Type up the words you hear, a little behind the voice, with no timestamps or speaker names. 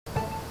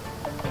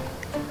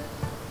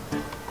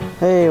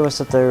Hey, what's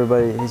up there,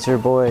 everybody? It's your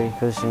boy,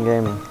 Coziestroom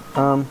Gaming.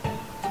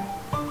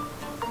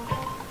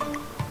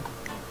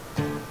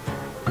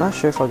 Not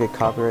sure if I'll get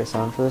copyright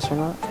sound for this or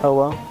not. Oh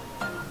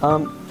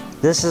well.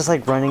 This is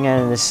like running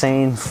at an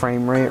insane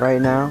frame rate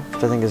right now,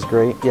 which I think is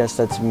great. Yes,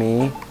 that's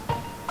me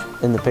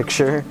in the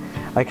picture.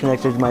 I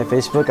connected to my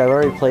Facebook. I've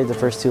already played the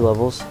first 2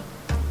 levels.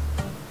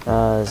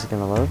 Is it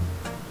gonna load?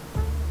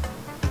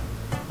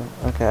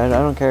 Okay, I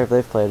don't care if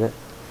they've played it.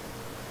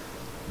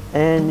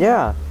 And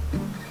yeah,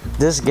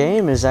 this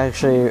game is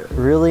actually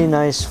really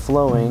nice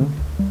flowing,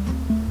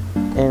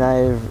 and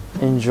I've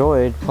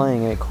enjoyed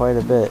playing it quite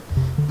a bit.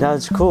 Now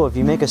it's cool, if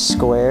you make a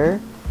square,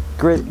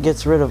 it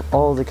gets rid of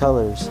all the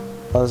colors.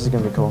 Oh, this is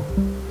gonna be cool.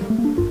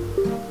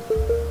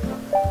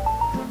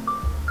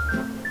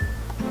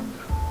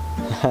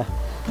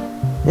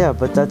 Yeah,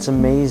 but that's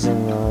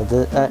amazing.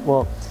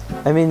 Well,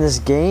 I mean, this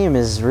game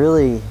is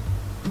really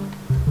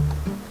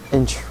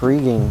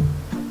intriguing.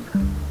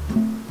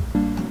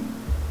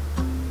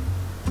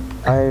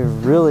 I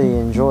really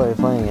enjoy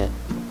playing it.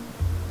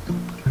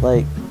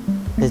 Like,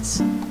 it's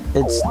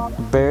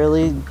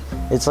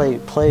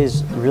like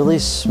plays really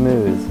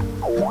smooth,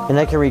 and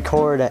I can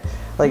record at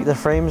like the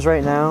frames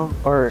right now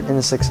are in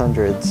the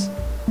 600s.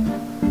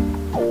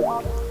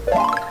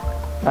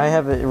 I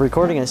have it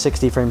recording at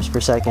 60 frames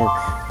per second,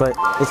 but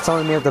it's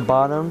telling me at the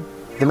bottom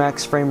the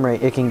max frame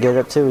rate it can get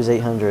up to is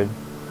 800.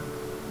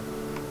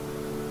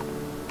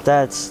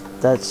 That's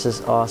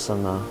just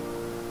awesome though.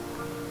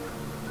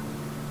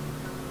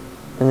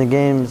 And the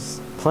game's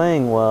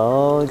playing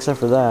well, except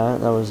for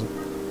that. That was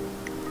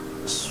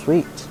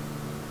sweet.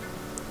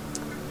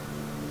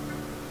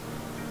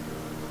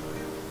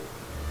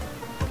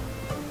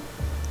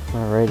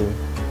 Alrighty.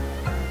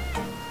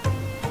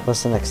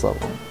 What's the next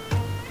level?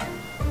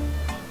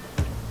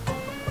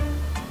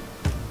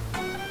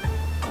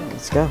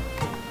 Let's go.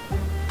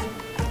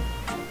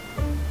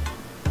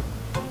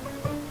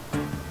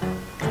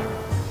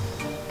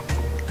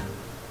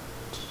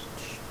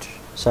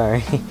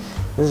 Sorry.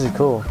 This is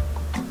cool.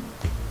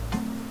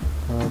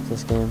 I like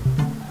this game.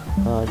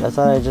 I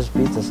thought I just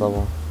beat this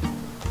level.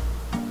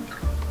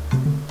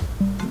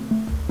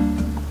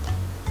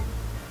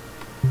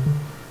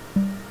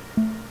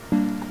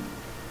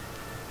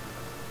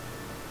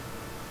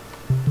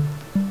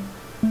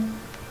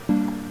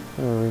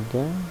 There we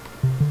go.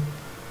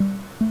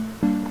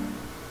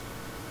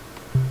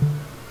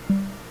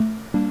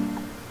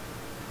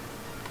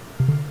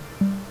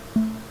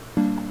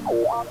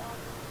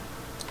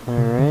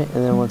 Alright,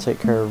 and then we'll take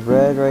care of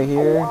red right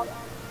here.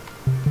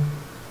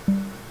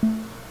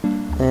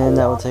 And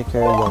that will take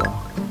care of yellow.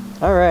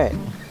 Alright.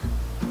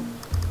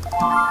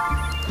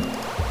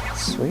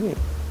 Sweet.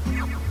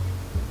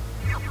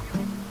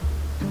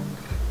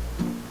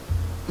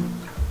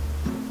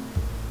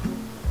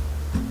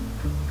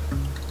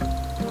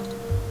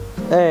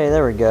 Hey,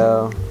 there we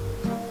go.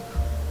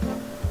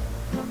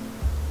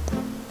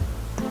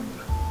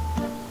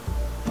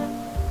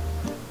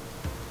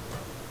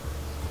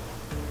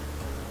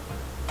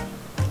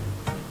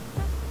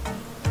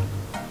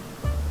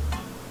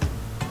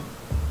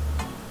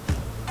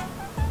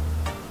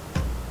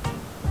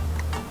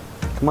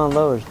 Come on,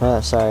 load.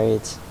 Sorry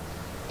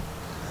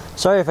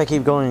if I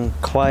keep going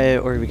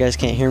quiet or if you guys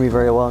can't hear me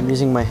very well. I'm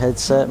using my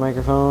headset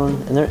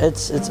microphone, and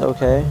it's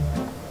okay.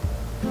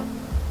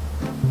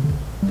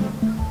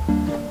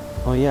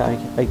 Oh yeah,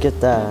 I get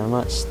that. I'm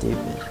not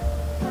stupid.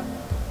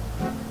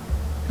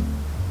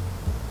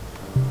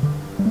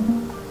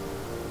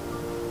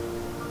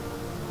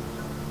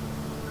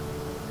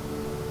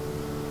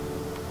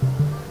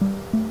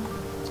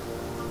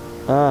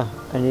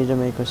 I need to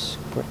make a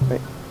square.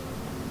 Wait.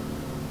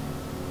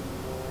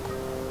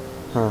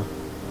 Huh.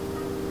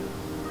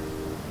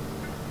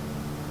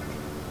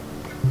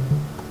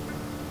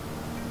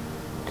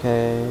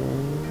 Okay.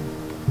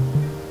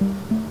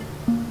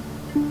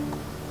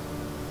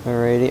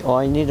 Alrighty. Oh,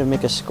 I need to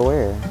make a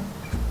square.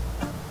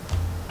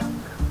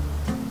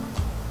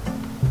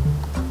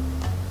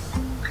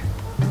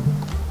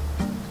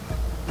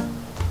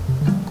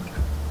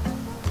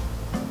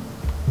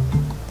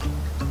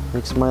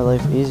 Makes my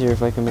life easier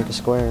if I can make a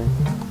square.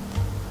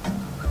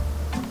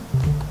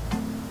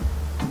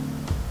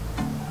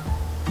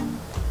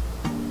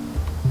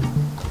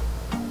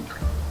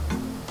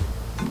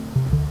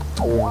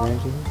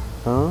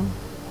 Huh?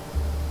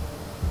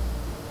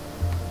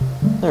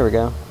 There we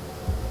go.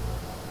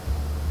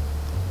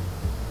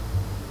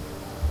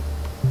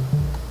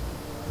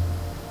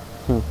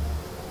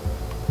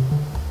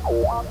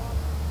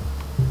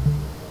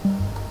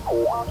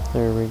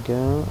 There we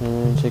go.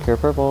 And take our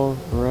purple,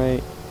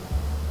 right.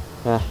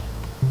 I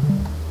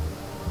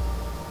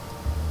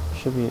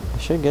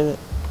should get it.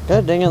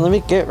 God dang it, let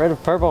me get rid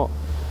of purple.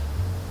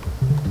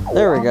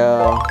 There we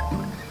go.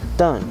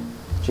 Done.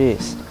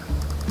 Jeez.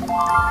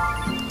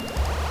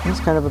 That's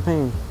kind of a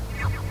pain.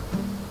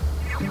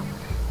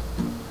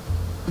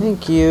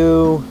 Thank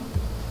you.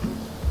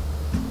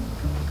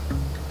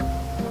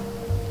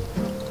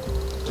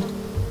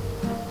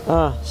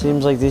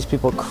 Seems like these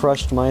people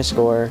crushed my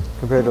score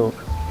compared to...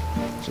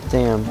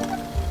 Damn.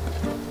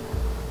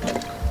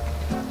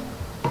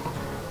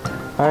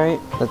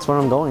 Alright, that's what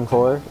I'm going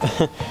for.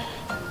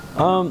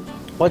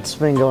 What's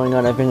been going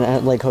on? I've been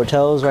at like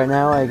hotels right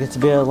now. I get to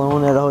be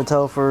alone at a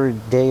hotel for a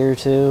day or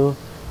two.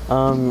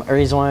 A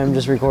reason why I'm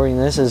just recording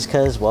this is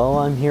because, well,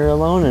 I'm here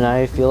alone and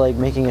I feel like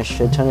making a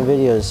shit ton of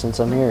videos since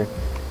I'm here.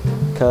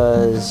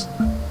 Because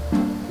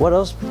what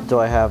else do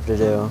I have to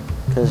do?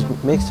 Because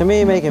to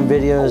me, making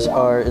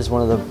videos is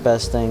one of the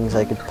best things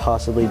I could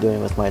possibly do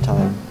with my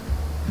time.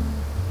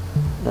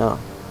 No.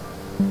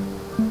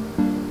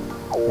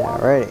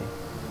 Yeah, ready.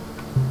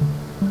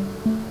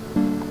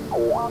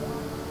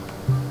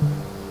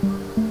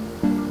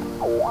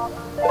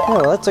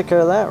 Oh, that took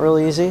care of that real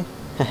easy.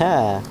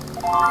 Haha.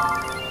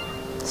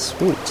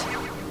 Sweet.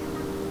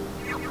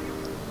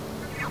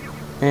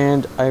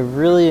 And I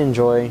really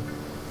enjoy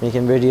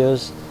making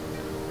videos.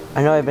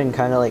 I know I've been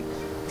kind of like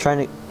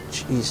trying to...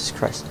 Jesus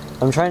Christ.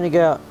 I'm trying to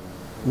get out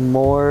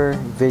more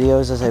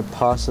videos as I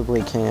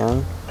possibly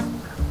can.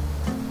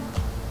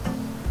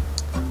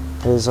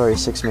 It is already a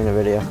 6-minute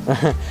video.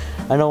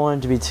 I don't want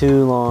it to be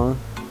too long.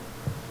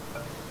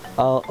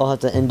 I'll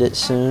have to end it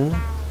soon.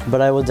 But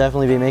I will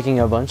definitely be making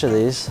a bunch of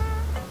these.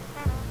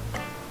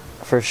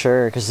 For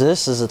sure. Because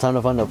this is a ton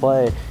of fun to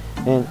play.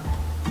 And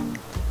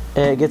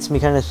it gets me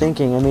kind of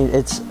thinking. I mean,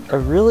 it's a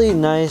really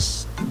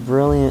nice,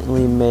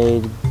 brilliantly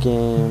made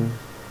game.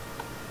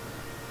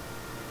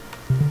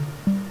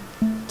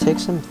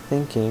 Takes some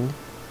thinking.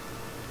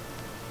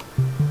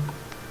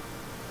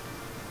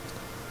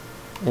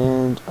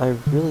 And I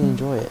really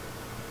enjoy it.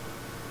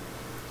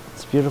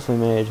 It's beautifully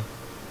made.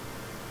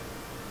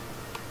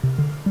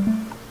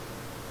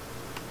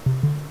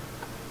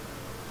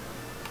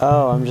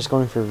 Oh, I'm just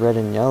going for red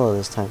and yellow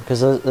this time.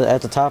 Because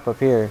at the top up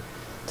here,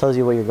 tells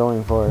you what you're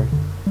going for.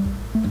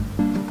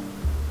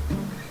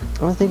 I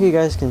don't think you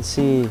guys can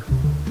see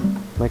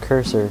my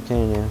cursor,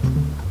 can you?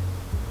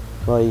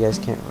 Well, you guys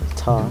can't really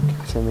talk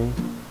to me.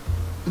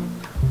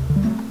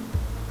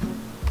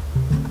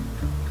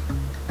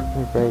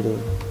 Alrighty.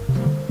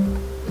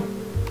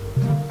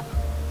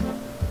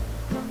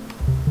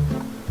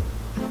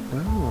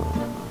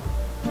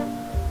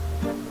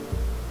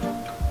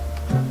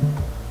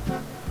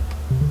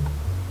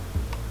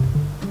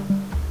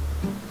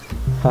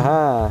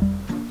 Haha.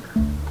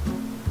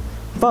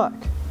 Fuck.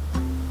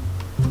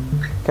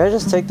 Can I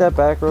just take that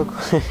back real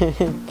quick?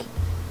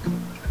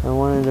 I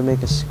wanted to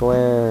make a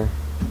square.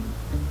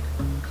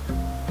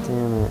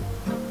 Damn it.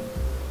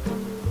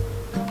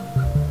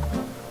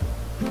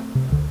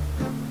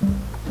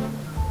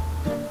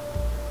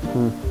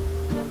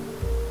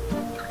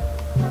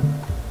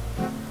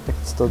 I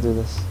can still do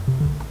this.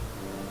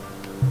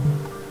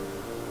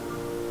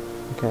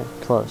 Okay,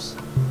 close.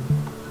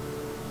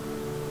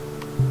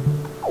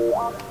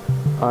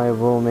 I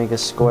will make a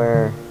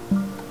square.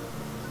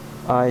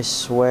 I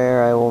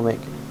swear I will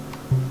make...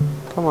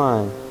 Come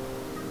on.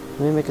 Let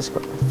me make a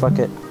square. Fuck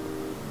it.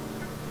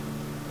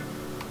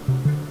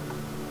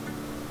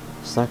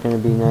 It's not gonna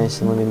be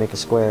nice and let me make a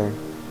square.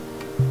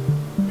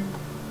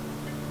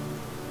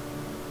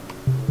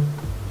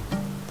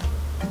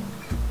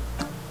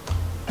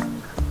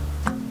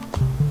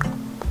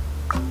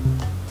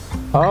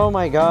 Oh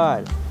my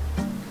god.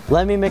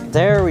 Let me make...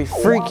 There we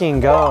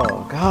freaking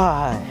go.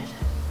 God.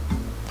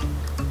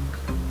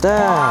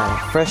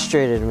 That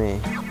frustrated me.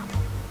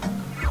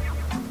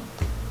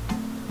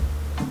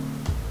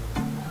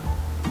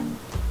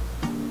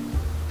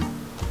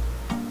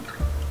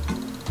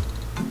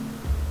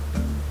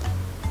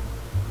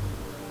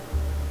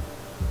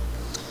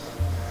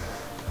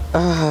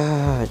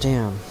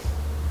 Damn.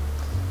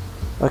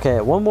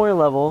 Okay, one more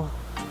level.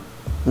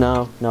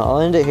 No,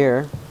 I'll end it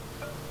here.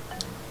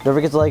 Don't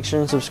forget to like, share,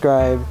 and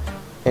subscribe.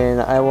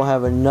 And I will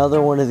have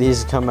another one of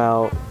these come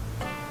out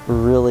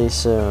really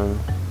soon.